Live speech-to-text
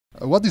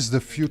What is the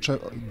future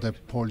of the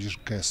Polish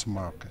gas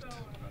market?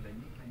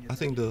 I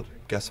think the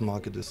gas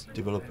market is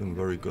developing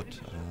very good.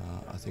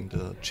 I think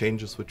the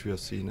changes which we have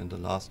seen in the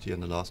last year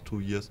and the last 2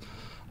 years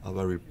are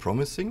very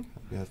promising.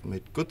 We have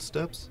made good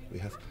steps. We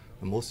have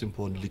the most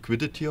important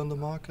liquidity on the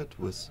market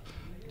with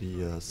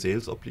the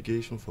sales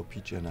obligation for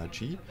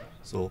PGNiG.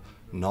 So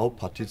now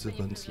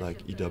participants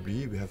like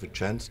EWE, we have a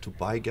chance to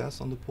buy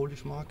gas on the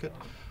Polish market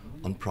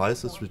on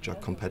prices which are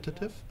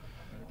competitive.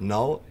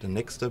 Now the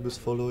next step is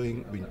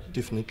following. We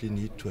definitely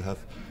need to have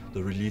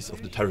the release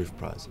of the tariff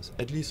prices,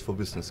 at least for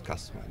business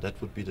customers.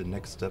 That would be the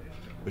next step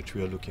which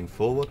we are looking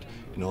forward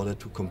in order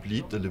to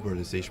complete the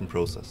liberalization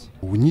process.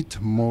 We need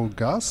more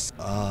gas?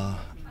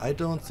 I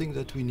don't think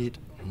that we need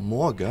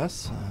more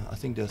gas. I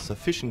think there's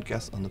sufficient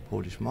gas on the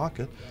Polish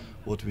market.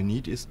 What we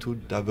need is to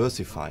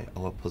diversify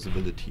our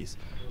possibilities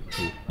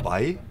to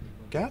buy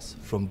gas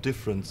from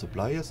different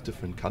suppliers,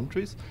 different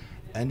countries,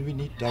 and we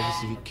need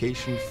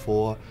diversification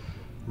for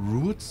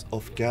routes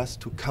of gas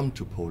to come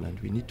to Poland.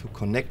 We need to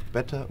connect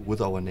better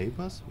with our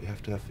neighbors. We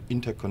have to have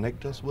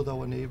interconnectors with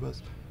our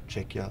neighbors,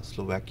 Czechia,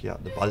 Slovakia,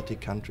 the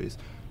Baltic countries,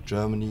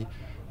 Germany,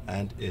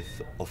 and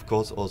of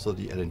course also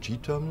the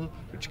LNG terminal,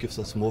 which gives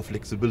us more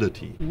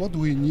flexibility. What do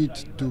we need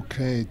to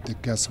create the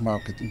gas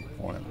market in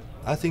Poland?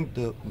 I think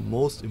the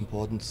most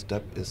important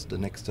step is the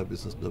next step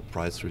is the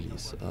price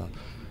release,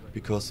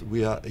 because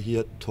we are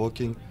here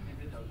talking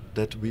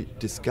that we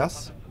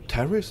discuss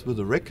tariffs with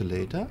the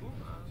regulator,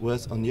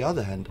 whereas on the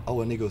other hand,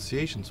 our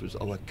negotiations with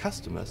our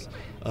customers,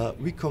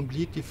 we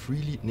completely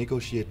freely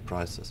negotiate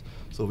prices.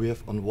 So we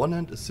have on one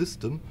hand a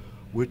system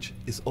which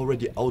is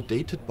already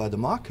outdated by the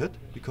market,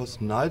 because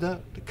neither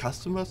the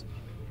customers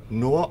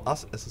nor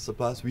us as a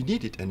suppliers, we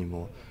need it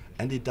anymore.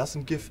 And it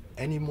doesn't give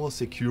any more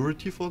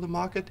security for the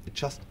market, it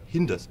just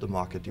hinders the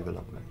market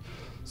development.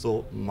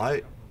 So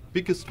my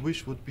biggest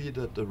wish would be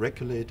that the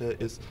regulator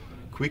is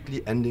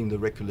quickly ending the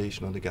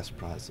regulation on the gas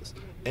prices,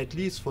 at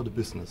least for the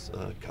business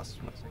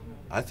customers.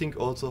 I think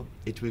also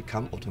it will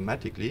come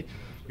automatically,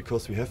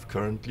 because we have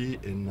currently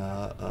in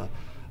a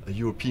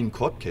European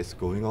court case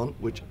going on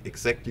which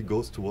exactly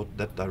goes toward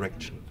that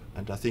direction.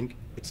 And I think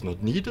it's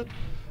not needed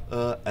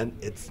and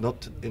it's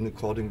not in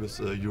accordance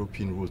with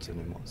European rules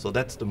anymore. So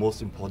that's the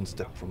most important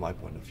step from my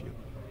point of view.